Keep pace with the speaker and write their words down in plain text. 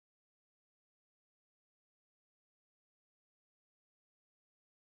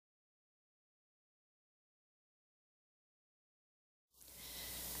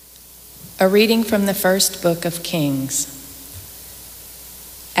A reading from the first book of Kings.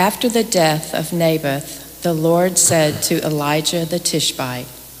 After the death of Naboth, the Lord said to Elijah the Tishbite,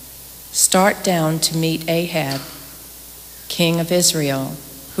 "Start down to meet Ahab, king of Israel,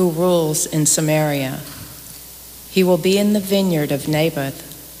 who rules in Samaria. He will be in the vineyard of Naboth,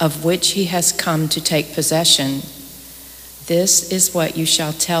 of which he has come to take possession. This is what you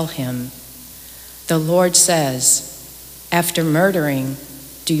shall tell him. The Lord says, after murdering,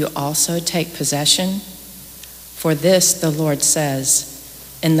 do you also take possession? For this the Lord says,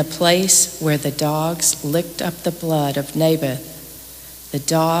 in the place where the dogs licked up the blood of Naboth, the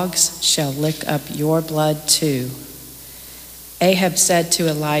dogs shall lick up your blood too." Ahab said to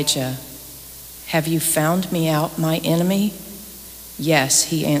Elijah, "Have you found me out, my enemy?" "Yes,"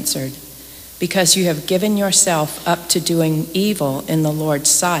 he answered, "because you have given yourself up to doing evil in the Lord's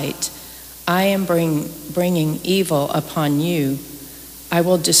sight. I am bringing evil upon you. I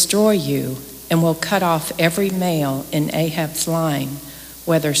will destroy you and will cut off every male in Ahab's line,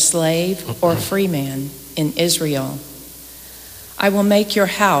 whether slave or free man, in Israel. I will make your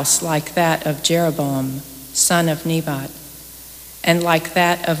house like that of Jeroboam, son of Nebat, and like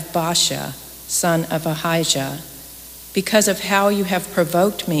that of Baasha, son of Ahijah, because of how you have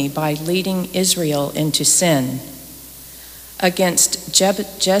provoked me by leading Israel into sin. Against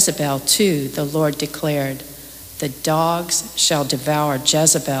Jezebel too, the Lord declared, the dogs shall devour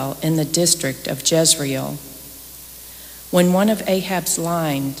Jezebel in the district of Jezreel. When one of Ahab's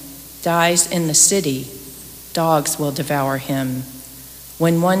line dies in the city, dogs will devour him.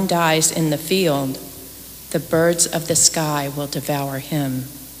 When one dies in the field, the birds of the sky will devour him.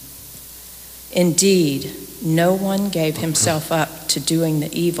 Indeed, no one gave himself up to doing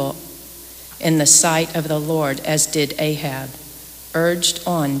the evil in the sight of the Lord as did Ahab, urged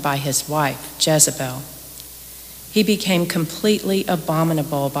on by his wife Jezebel. He became completely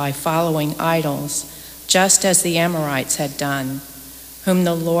abominable by following idols, just as the Amorites had done, whom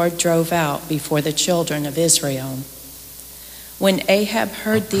the Lord drove out before the children of Israel. When Ahab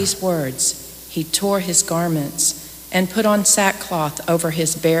heard these words, he tore his garments and put on sackcloth over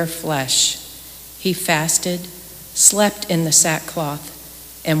his bare flesh. He fasted, slept in the sackcloth,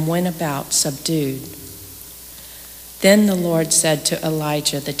 and went about subdued. Then the Lord said to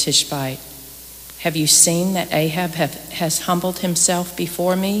Elijah the Tishbite, "Have you seen that Ahab has humbled himself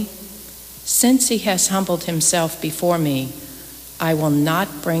before me? Since he has humbled himself before me, I will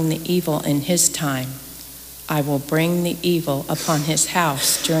not bring the evil in his time. I will bring the evil upon his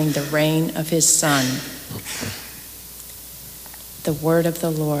house during the reign of his son." The word of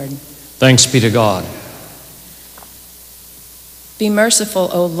the Lord. Thanks be to God. Be merciful,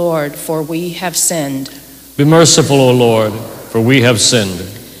 O Lord, for we have sinned. Be merciful, O Lord, for we have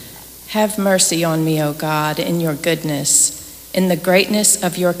sinned. Have mercy on me, O God, in your goodness. In the greatness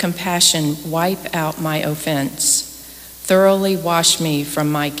of your compassion, wipe out my offense. Thoroughly wash me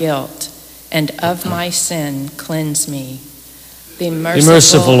from my guilt, and of my sin cleanse me. Be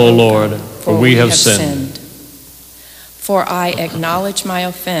merciful, O Lord, for we have sinned. For I acknowledge my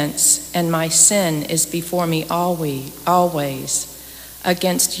offense, and my sin is before me always.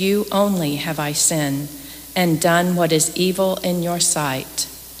 Against you only have I sinned, and done what is evil in your sight.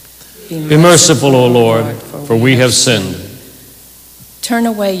 Be merciful, O Lord, for we have sinned. Turn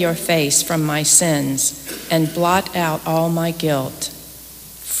away your face from my sins, and blot out all my guilt.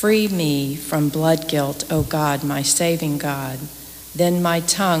 Free me from blood guilt, O God, my saving God. Then my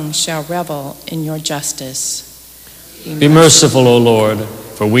tongue shall revel in your justice. Be merciful, O Lord,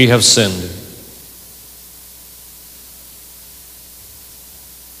 for we have sinned.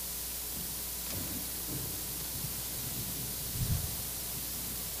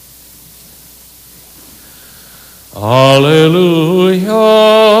 Alleluia,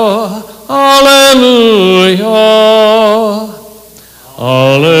 alleluia,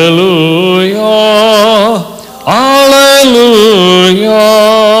 alleluia, alleluia.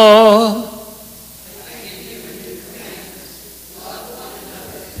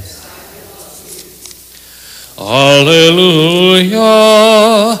 Alleluia,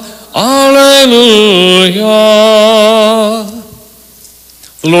 alleluia.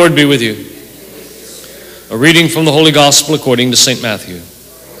 The Lord be with you. A reading from the Holy Gospel according to St. Matthew.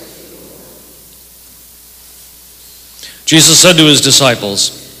 Jesus said to his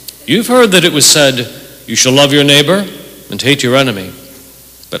disciples, "You've heard that it was said, 'You shall love your neighbor and hate your enemy.'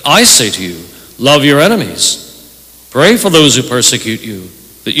 But I say to you, love your enemies. Pray for those who persecute you,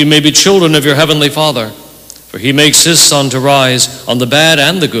 that you may be children of your heavenly Father. For he makes his sun to rise on the bad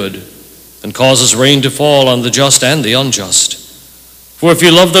and the good, and causes rain to fall on the just and the unjust. For if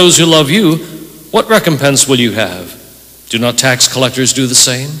you love those who love you, what recompense will you have? Do not tax collectors do the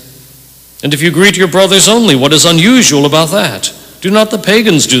same? And if you greet your brothers only, what is unusual about that? Do not the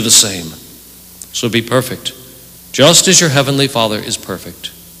pagans do the same? So be perfect, just as your heavenly Father is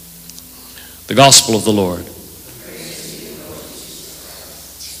perfect. The Gospel of the Lord.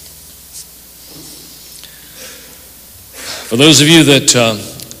 For those of you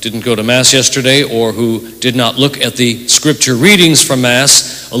that didn't go to Mass yesterday or who did not look at the scripture readings from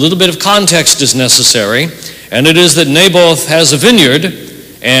Mass, a little bit of context is necessary, and it is that Naboth has a vineyard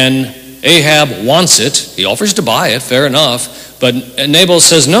and Ahab wants it. He offers to buy it, fair enough, but Naboth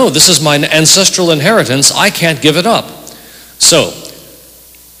says, no, this is my ancestral inheritance, I can't give it up. So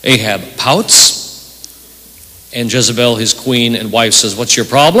Ahab pouts, and Jezebel, his queen and wife, says, what's your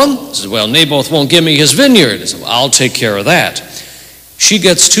problem? He says, well, Naboth won't give me his vineyard. He says, well, I'll take care of that. She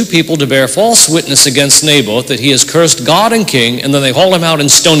gets two people to bear false witness against Naboth that he has cursed God and king, and then they haul him out and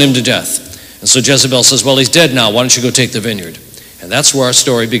stone him to death. And so Jezebel says, well, he's dead now. Why don't you go take the vineyard? And that's where our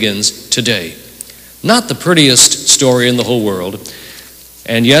story begins today. Not the prettiest story in the whole world,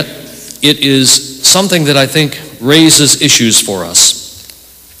 and yet it is something that I think raises issues for us.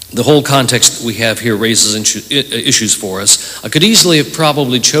 The whole context we have here raises issues for us. I could easily have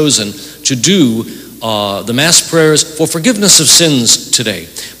probably chosen to do the Mass prayers for forgiveness of sins today,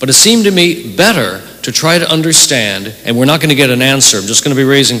 but it seemed to me better to try to understand, and we're not going to get an answer, I'm just going to be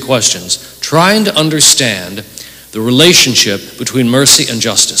raising questions, trying to understand the relationship between mercy and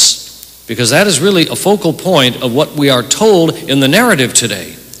justice, because that is really a focal point of what we are told in the narrative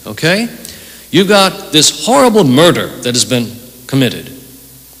today, okay? You've got this horrible murder that has been committed.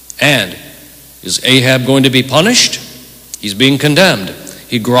 And is Ahab going to be punished? He's being condemned.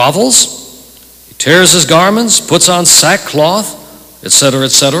 He grovels, he tears his garments, puts on sackcloth, etc.,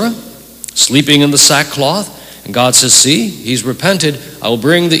 sleeping in the sackcloth. And God says, see, he's repented. I will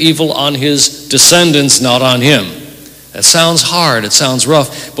bring the evil on his descendants, not on him. That sounds hard, it sounds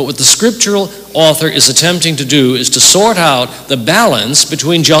rough, but what the scriptural author is attempting to do is to sort out the balance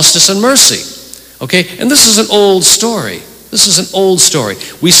between justice and mercy. Okay, and this is an old story. This is an old story.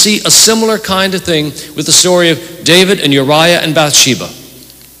 We see a similar kind of thing with the story of David and Uriah and Bathsheba.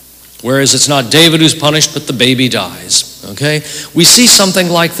 Whereas it's not David who's punished, but the baby dies. Okay? We see something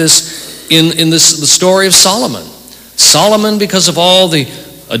like this in the story of Solomon. Solomon, because of all the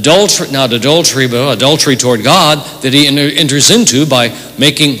adultery toward God that he enters into by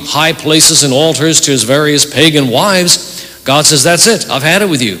making high places and altars to his various pagan wives, God says, that's it, I've had it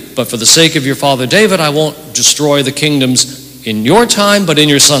with you. But for the sake of your father David, I won't destroy the kingdoms in your time, but in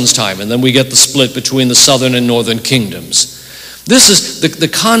your son's time. And then we get the split between the southern and northern kingdoms. This is the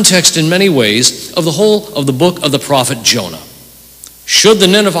context in many ways of the whole of the book of the prophet Jonah. Should the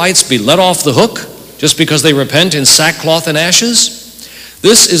Ninevites be let off the hook just because they repent in sackcloth and ashes?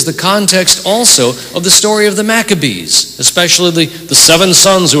 This is the context also of the story of the Maccabees, especially the 7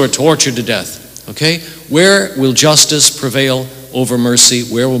 sons who are tortured to death. Okay? Where will justice prevail over mercy?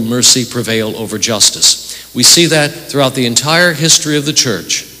 Where will mercy prevail over justice? We see that throughout the entire history of the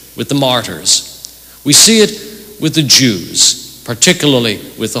church with the martyrs. We see it with the Jews, particularly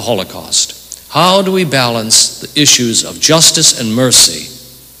with the Holocaust. How do we balance the issues of justice and mercy?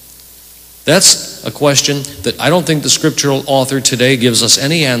 That's a question that I don't think the scriptural author today gives us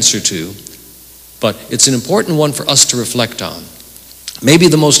any answer to, but it's an important one for us to reflect on. Maybe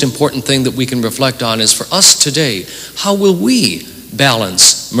the most important thing that we can reflect on is for us today, how will we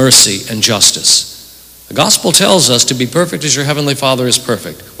balance mercy and justice? The gospel tells us to be perfect as your heavenly Father is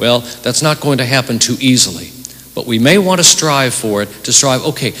perfect. Well, that's not going to happen too easily, but we may want to strive for it,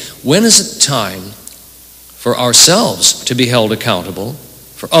 okay, when is it time for ourselves to be held accountable,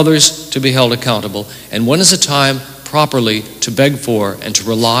 for others to be held accountable, and when is it time properly to beg for and to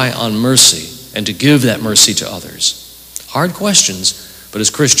rely on mercy and to give that mercy to others? Hard questions, but as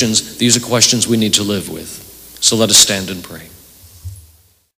Christians, these are questions we need to live with. So let us stand and pray.